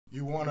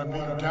You wanna be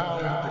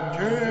down with the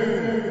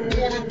king?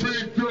 Wanna be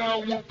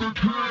down with the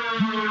king?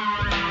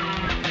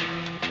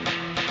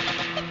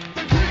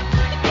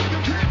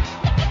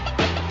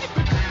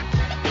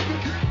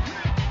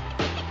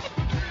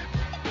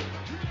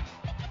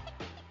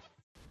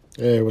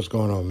 Hey, what's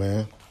going on,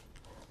 man?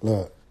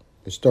 Look,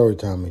 it's story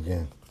time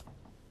again.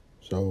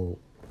 So,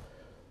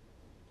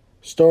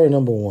 story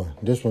number one.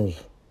 This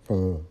one's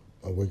from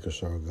a week or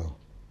so ago.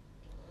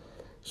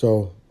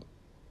 So,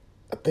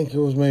 I think it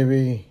was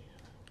maybe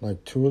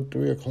like 2 or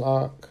 3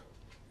 o'clock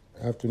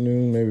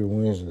afternoon, maybe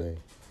Wednesday.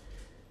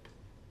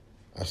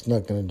 I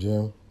snuck in the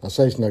gym. I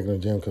say snuck in the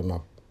gym because my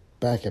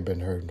back had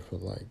been hurting for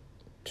like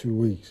 2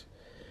 weeks.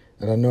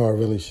 And I know I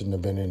really shouldn't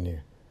have been in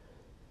there.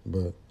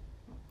 But,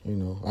 you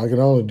know, I can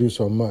only do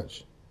so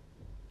much.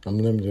 I'm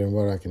limited in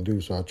what I can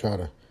do, so I try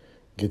to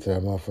get to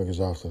that motherfucker as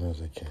often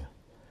as I can.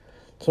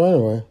 So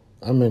anyway,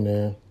 I'm in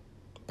there,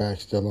 back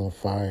still on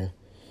fire.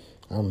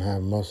 I'm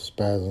having muscle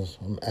spasms.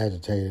 I'm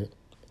agitated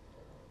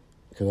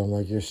because I'm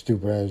like, your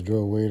stupid ass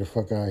drove way the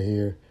fuck out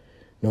here,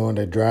 knowing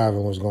that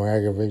driving was going to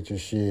aggravate your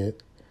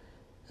shit,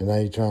 and now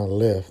you're trying to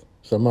lift.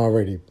 So I'm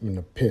already in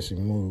a pissy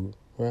mood,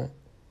 right?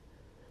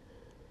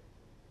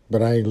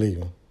 But I ain't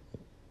leaving.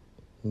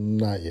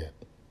 Not yet.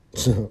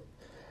 So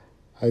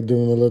I do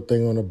my little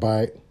thing on the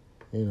bike,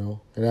 you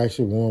know. It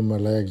actually warmed my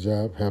legs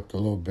up, helped a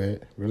little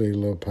bit, relieved a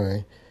little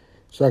pain.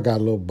 So I got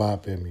a little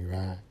bop in me,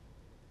 right?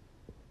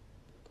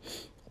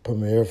 Put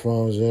my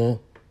earphones in.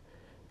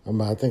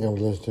 I think I'm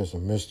listening to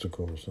some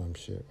Mystical or some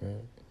shit,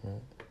 right?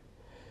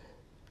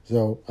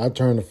 So I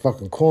turn the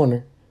fucking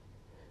corner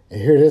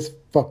and hear this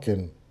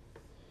fucking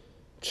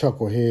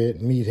chucklehead,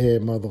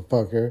 meathead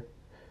motherfucker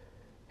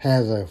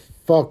has a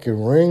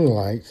fucking ring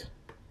light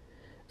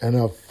and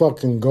a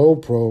fucking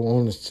GoPro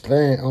on the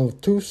stand, on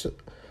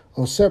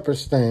separate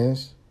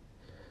stands,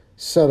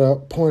 set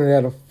up, pointed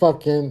at a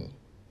fucking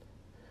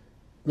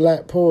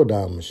lat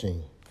pull-down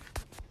machine.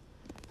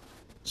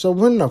 So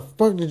when the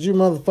fuck did you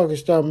motherfuckers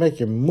start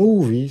making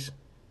movies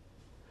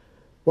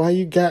while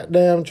you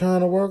goddamn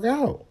trying to work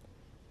out?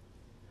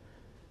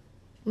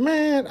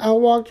 Man, I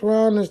walked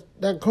around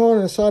that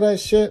corner and saw that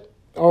shit.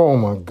 Oh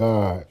my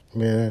God,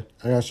 man.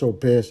 I got so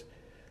pissed.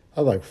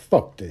 I was like,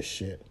 fuck this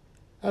shit.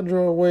 I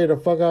drove way the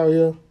fuck out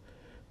here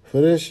for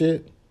this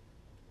shit.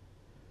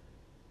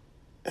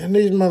 And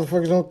these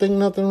motherfuckers don't think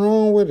nothing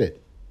wrong with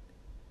it.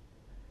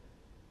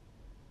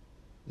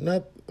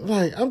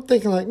 I'm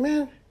thinking like,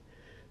 man,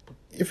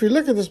 if you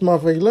look at this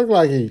motherfucker, he look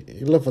like he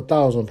lift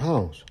 1,000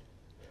 pounds.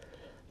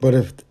 But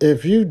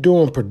if you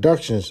doing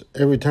productions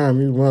every time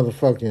you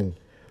motherfucking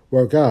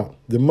work out,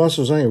 the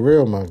muscles ain't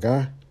real, my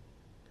guy.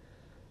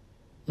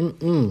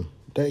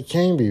 They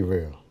can't be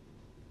real.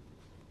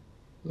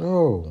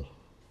 No,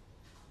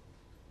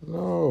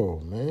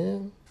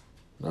 man.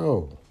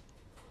 No.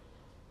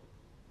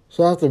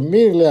 So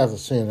immediately after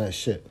seeing that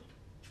shit,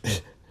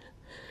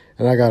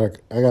 and I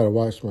gotta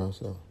watch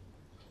myself,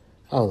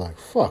 I was like,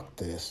 fuck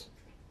this.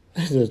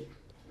 I just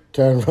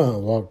turned around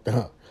and walked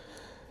out.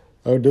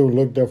 That dude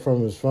looked up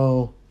from his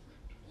phone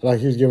like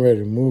he was getting ready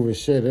to move his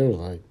shit.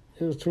 It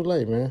was too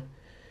late, man.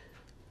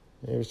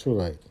 It was too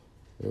late.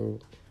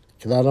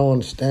 Because I don't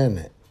understand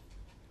that.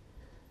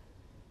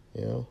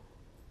 You know?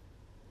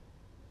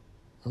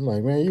 I'm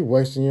like, man, you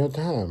wasting your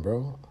time,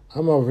 bro.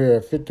 I'm over here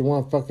at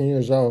 51 fucking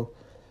years old,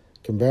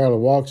 can barely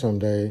walk some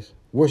days,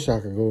 wish I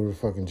could go to the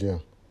fucking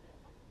gym.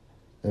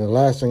 And the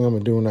last thing I'm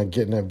going to do when I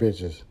get in that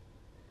bitch is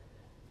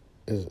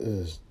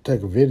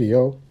take a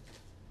video.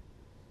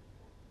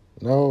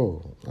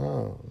 No,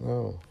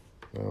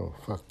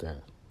 fuck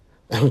that.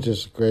 That was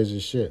just crazy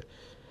shit.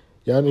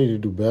 Y'all need to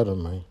do better,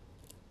 man.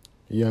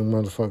 You young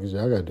motherfuckers,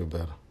 y'all got to do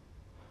better.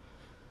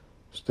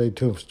 Stay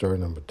tuned for story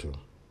number 2.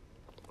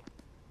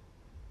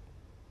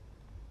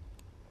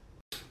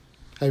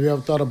 Have you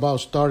ever thought about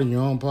starting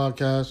your own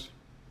podcast?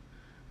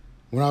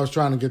 When I was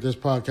trying to get this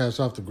podcast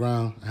off the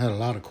ground, I had a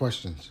lot of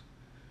questions.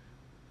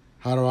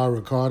 How do I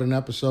record an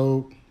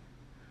episode?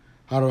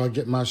 How do I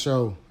get my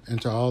show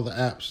into all the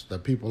apps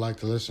that people like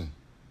to listen?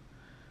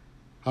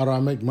 How do I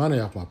make money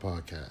off my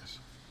podcast?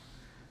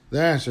 The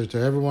answer to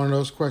every one of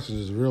those questions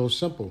is real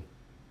simple,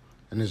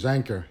 and it's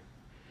Anchor.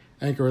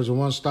 Anchor is a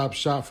one-stop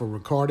shop for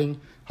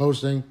recording,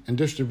 hosting, and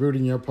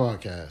distributing your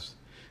podcast.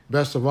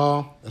 Best of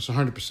all, it's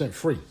 100%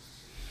 free,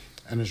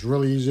 and it's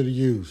really easy to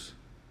use.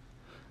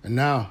 And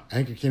now,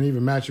 Anchor can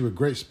even match you with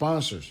great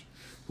sponsors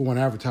who want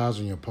to advertise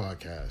on your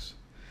podcast.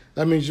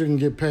 That means you can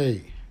get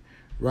paid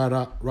right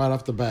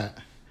off the bat.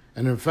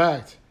 And in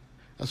fact,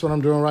 that's what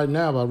I'm doing right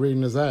now by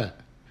reading this ad.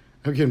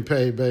 I'm getting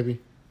paid,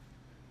 baby.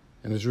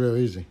 And it's real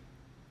easy.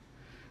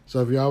 So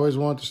if you always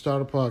want to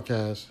start a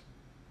podcast,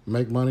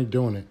 make money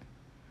doing it,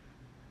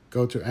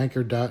 go to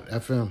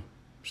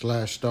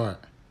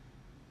anchor.fm/start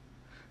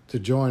to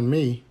join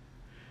me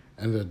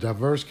and the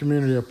diverse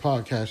community of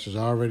podcasters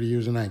already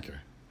using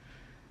Anchor.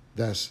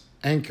 That's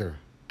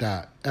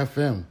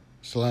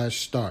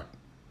anchor.fm/start.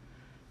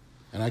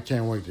 And I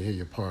can't wait to hear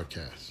your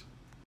podcast.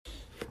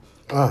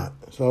 All right,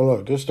 so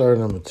look, this story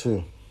number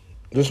 2.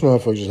 This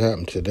motherfucker just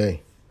happened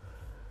today.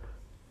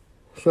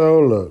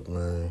 So look,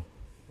 man,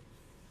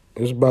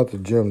 it's about the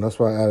gym. That's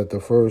why I added the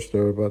first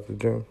story about the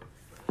gym.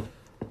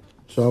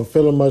 So I'm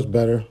feeling much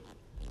better.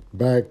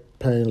 Back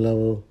pain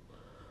level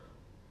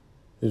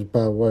is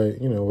about where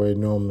it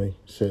normally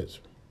sits.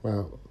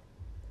 About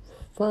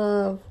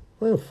 5,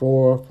 maybe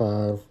 4 or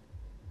 5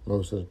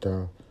 most of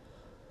the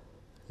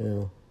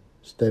time.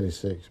 Steady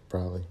 6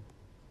 probably.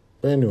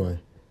 But anyway,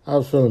 I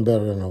was feeling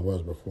better than I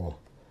was before.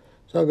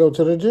 So I go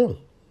to the gym,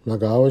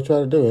 like I always try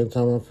to do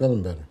anytime I'm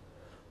feeling better.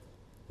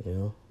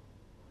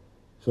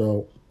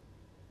 So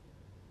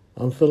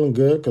I'm feeling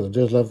good because I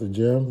just left the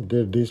gym, did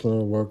a decent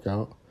little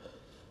workout,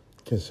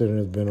 considering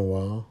it's been a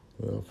while.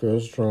 I feel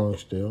strong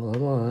still.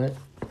 I'm all right.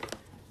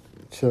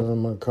 Chilling in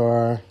my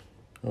car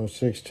on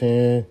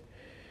 610.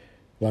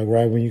 Like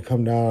right when you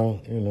come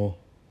down,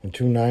 on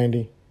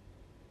 290,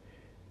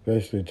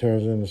 basically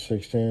turns into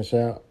 610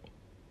 South.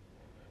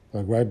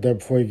 Like right there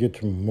before you get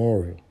to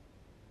Memorial.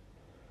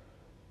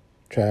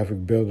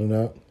 Traffic building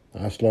up.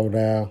 I slow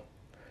down.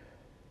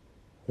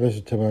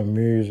 Listen to my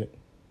music.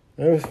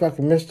 It was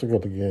fucking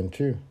mystical again,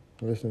 too.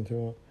 Listen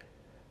to it.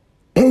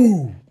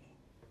 Boom!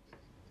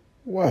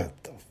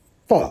 What the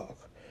fuck?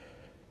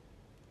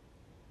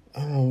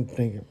 I'm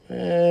thinking,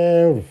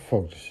 man, what the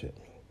fuck this shit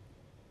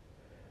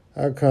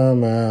mean? I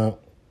come out,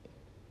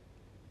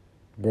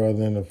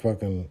 brother in the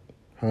fucking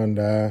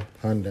Hyundai,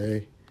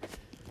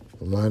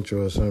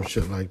 Elantra or some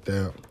shit like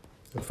that.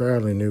 A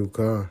fairly new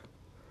car.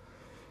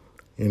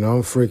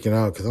 I'm freaking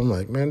out because I'm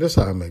like, man, this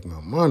how I make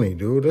my money,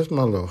 dude. This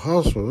my little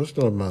hustle. This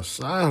is my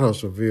side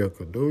hustle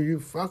vehicle, dude. You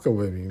fucking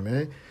with me,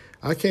 man.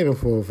 I can't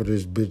afford for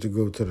this bitch to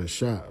go to the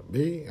shop,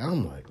 B.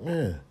 I'm like,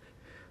 man,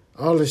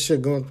 all this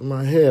shit going through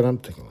my head. I'm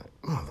thinking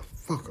like,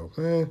 motherfucker,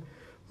 man.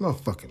 My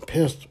fucking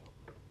pistol.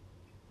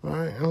 All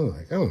right? I'm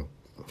like, I'm going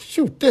to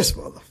shoot this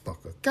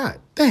motherfucker. God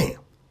damn.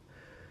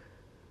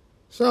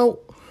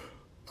 So,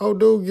 old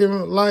dude giving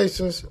a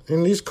license,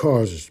 and these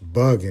cars is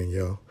bugging,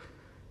 yo.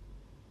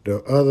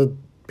 The other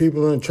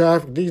people in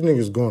traffic, these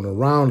niggas going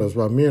around us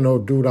while me and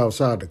old dude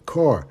outside the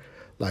car.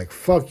 Like,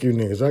 fuck you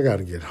niggas, I got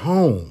to get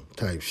home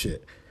type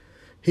shit.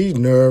 He's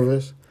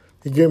nervous.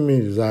 He give me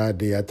his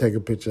ID. I take a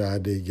picture of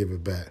ID, give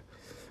it back.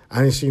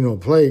 I didn't see no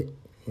plate,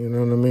 you know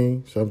what I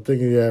mean? So I'm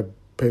thinking he had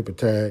paper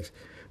tags.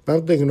 But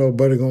I'm thinking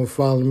nobody going to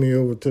follow me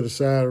over to the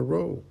side of the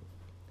road.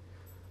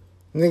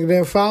 Nigga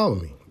didn't follow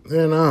me.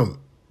 And I'm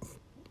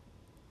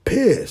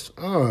pissed.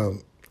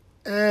 I'm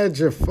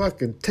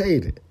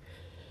agitated.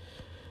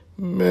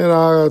 Man,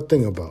 all I gotta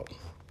think about,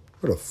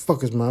 where the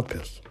fuck is my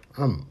pistol?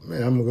 I'm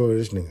gonna go to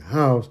this nigga's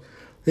house.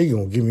 He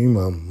gonna give me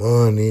my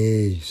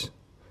monies.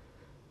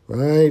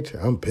 Right?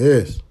 I'm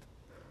pissed.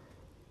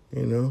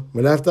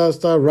 But after I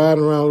start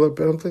riding around a little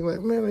bit, I'm thinking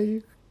like, man, are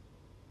you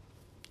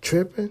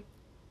tripping?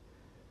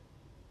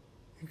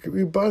 You could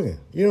be bugging.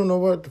 You don't know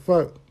what the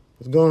fuck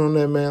is going on in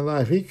that man's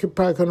life. He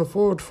probably couldn't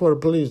afford for the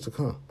police to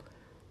come.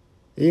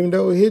 Even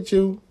though he hit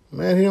you,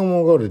 man, he don't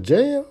want to go to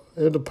jail.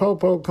 If the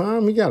po-po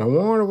come, he got a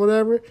warrant or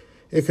whatever,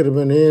 it could have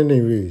been any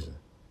reason.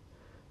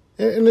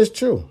 And it's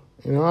true.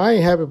 I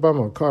ain't happy about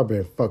my car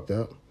being fucked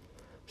up.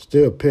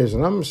 Still pissed.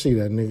 And I'm going to see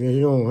that nigga.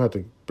 He don't have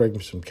to break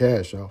me some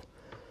cash off.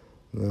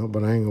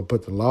 But I ain't going to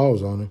put the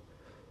laws on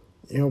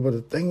him. But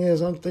the thing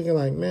is, I'm thinking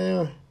like,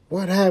 man,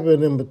 what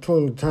happened in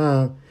between the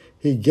time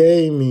he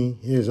gave me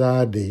his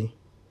ID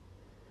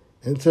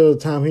until the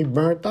time he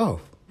burnt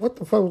off? What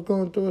the fuck was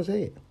going through his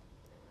head?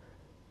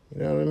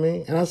 You know what I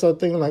mean? And I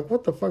started thinking like,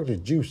 what the fuck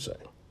did you say?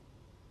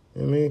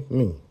 You know what I mean?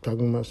 Me, talking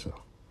to myself.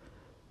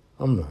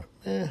 I'm like,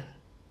 man.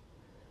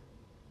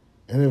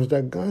 And it was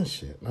that gun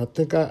shit. I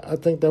think that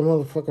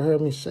motherfucker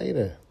heard me say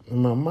that.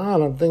 In my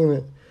mind, I'm thinking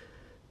it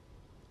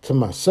to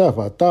myself.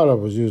 I thought I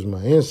was using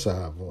my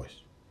inside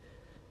voice.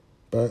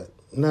 But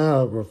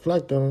now I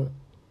reflect on it,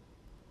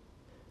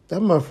 that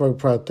motherfucker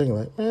probably thinking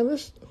like, man,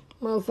 this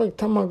motherfucker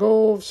time I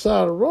go off the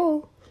side of the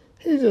road,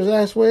 he just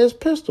asked where his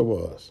pistol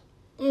was.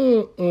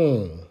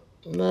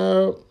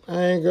 No,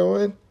 I ain't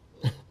going.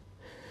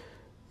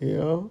 It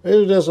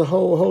was just a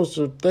whole host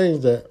of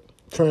things that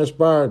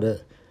transpired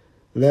that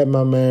led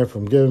my man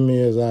from giving me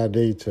his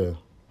ID to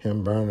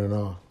him burning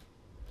off.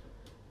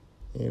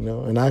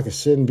 And I could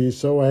sit and be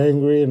so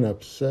angry and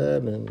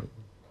upset and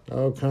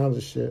all kinds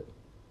of shit.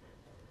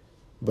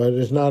 But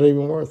it's not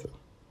even worth it.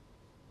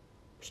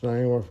 It's not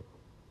even worth it.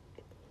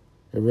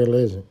 It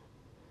really isn't.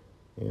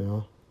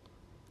 No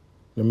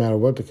matter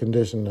what the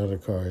condition of the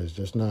car is,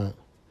 it's not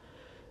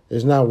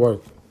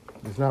worth it.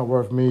 It's not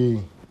worth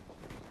me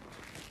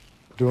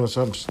doing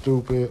something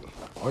stupid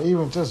or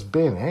even just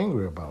being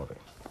angry about it.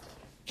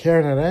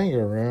 Carrying that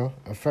anger around,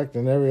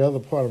 affecting every other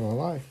part of my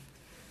life.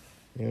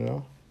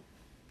 It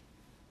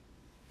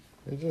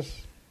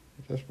just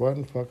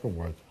wasn't fucking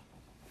worth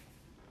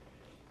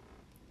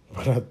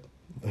it.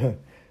 But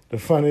the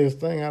funniest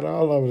thing out of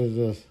all of it is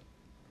just,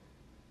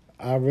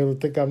 I really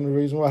think I'm the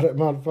reason why that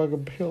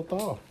motherfucker peeled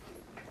off.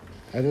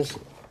 I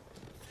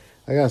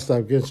gotta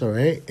stop getting so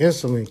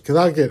instantly, because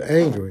I get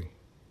angry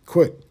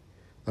quick,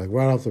 like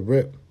right off the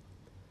rip.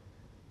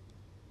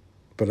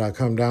 But I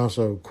come down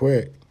so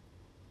quick,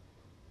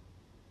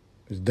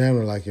 it's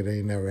damn like it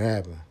ain't never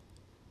happened.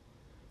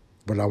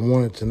 But I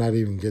wanted to not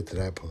even get to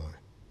that point.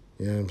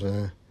 You know what I'm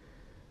saying?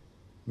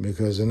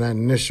 Because in that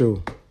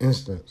initial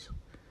instance,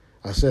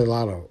 I said a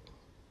lot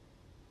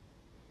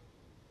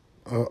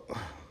of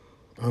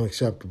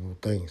unacceptable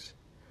things.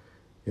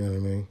 You know what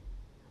I mean?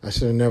 I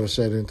should have never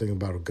said anything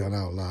about a gun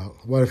out loud.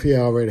 What if he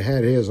already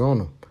had his on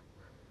him?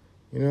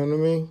 You know what I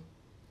mean?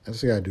 I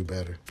just got to do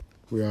better.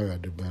 We all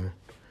got to do better.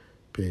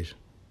 Peace.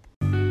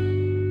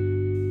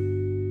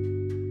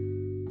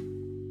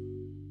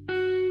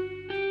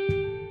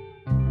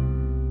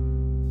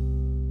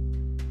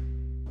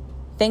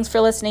 Thanks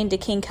for listening to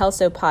King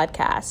Kelso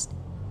Podcast.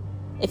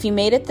 If you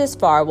made it this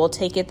far, we'll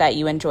take it that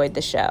you enjoyed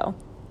the show.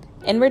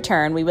 In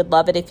return, we would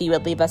love it if you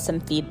would leave us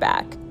some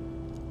feedback.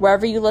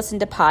 Wherever you listen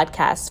to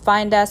podcasts,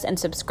 find us and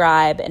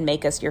subscribe and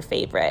make us your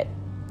favorite.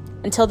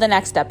 Until the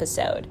next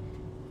episode,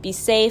 be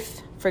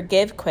safe,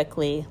 forgive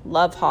quickly,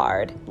 love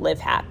hard, live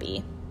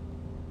happy.